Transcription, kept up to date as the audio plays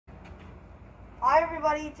Hi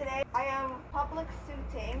everybody, today I am public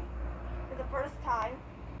suiting for the first time,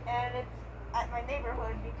 and it's at my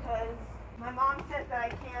neighborhood because my mom says that I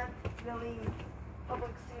can't really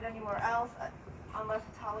public suit anywhere else unless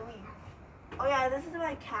it's Halloween. Oh yeah, this is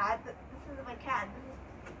my cat. This is my cat. This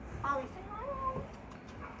is Holly. Say hi.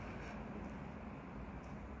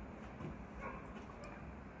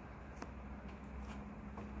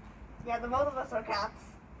 Yeah, the both of us are cats.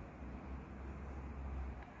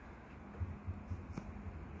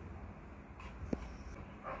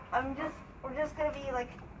 We're just gonna be like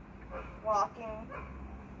walking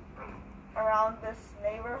around this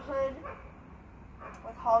neighborhood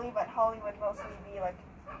with Holly, but Holly would mostly be like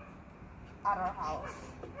at our house.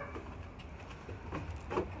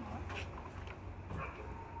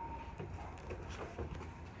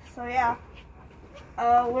 So yeah,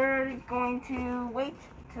 we're going to wait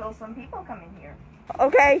till some people come in here.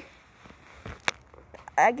 Okay,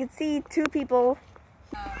 I can see two people.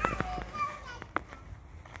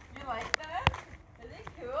 You like that? Is it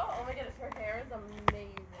cool? Oh my goodness, her hair is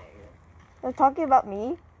amazing. They're talking about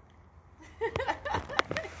me.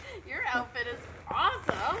 Your outfit is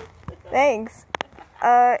awesome. Thanks.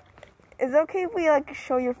 Is it okay if we like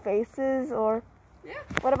show your faces, or yeah?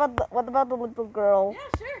 What about the little girl? Yeah,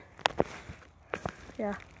 sure.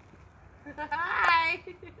 Yeah. Hi.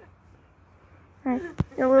 Hi.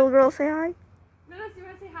 Your little girl, say hi. Meadows, you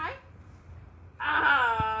want to say hi?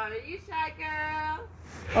 Oh, you shy girl.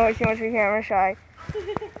 Oh, she wants to be camera shy.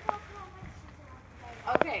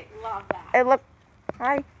 Okay, love that. Hey, look.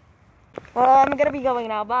 Hi. Well, I'm gonna be going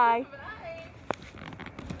now. Bye.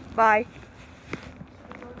 Bye.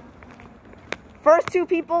 First two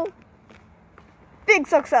people, big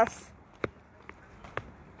success.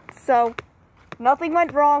 So, nothing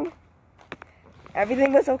went wrong.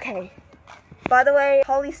 Everything was okay. By the way,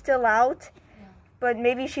 Holly's still out, but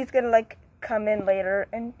maybe she's gonna like come in later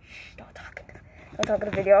and shh, don't talk in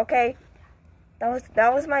the video, okay?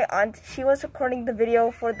 That was my aunt. She was recording the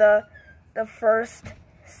video for the first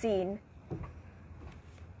scene.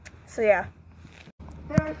 So yeah.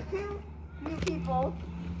 There are two new people.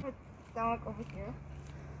 Down like over here.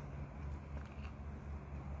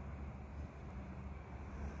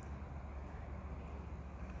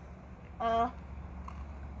 No,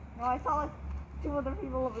 I saw like two other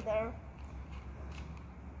people over there.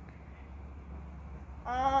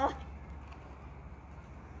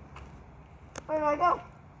 Where do I go?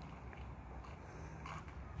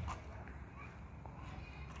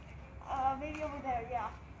 Maybe over there, yeah.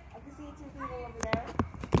 I can see two people over there.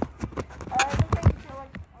 Just making sure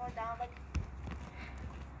like I went down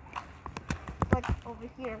like over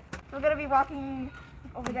here. We're gonna be walking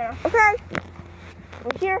over there. Okay.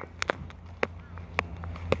 We're here.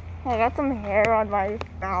 I got some hair on my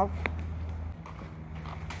mouth.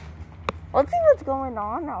 Let's see what's going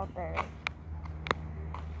on out there.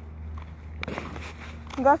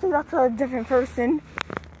 I'm guessing that's a different person.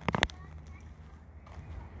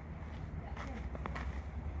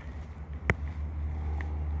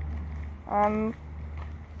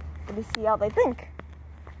 Gonna see how they think.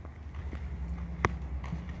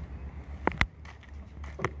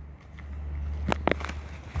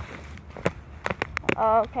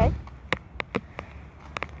 Okay.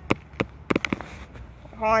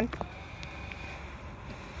 Hold on.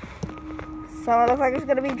 So it looks like it's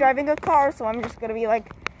gonna be driving a car, so I'm just gonna be like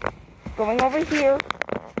going over here.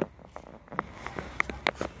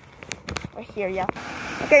 Right here, yeah.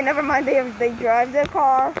 Okay, never mind. They drive their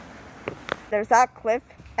car. There's that clip,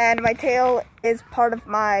 and my tail is part of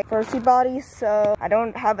my fursuit body, so I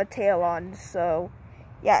don't have a tail on. So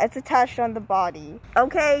yeah, it's attached on the body.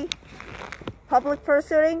 Okay, public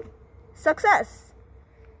fursuiting, success.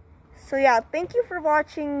 So yeah, thank you for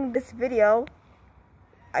watching this video.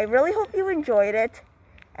 I really hope you enjoyed it,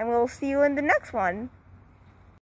 and we'll see you in the next one.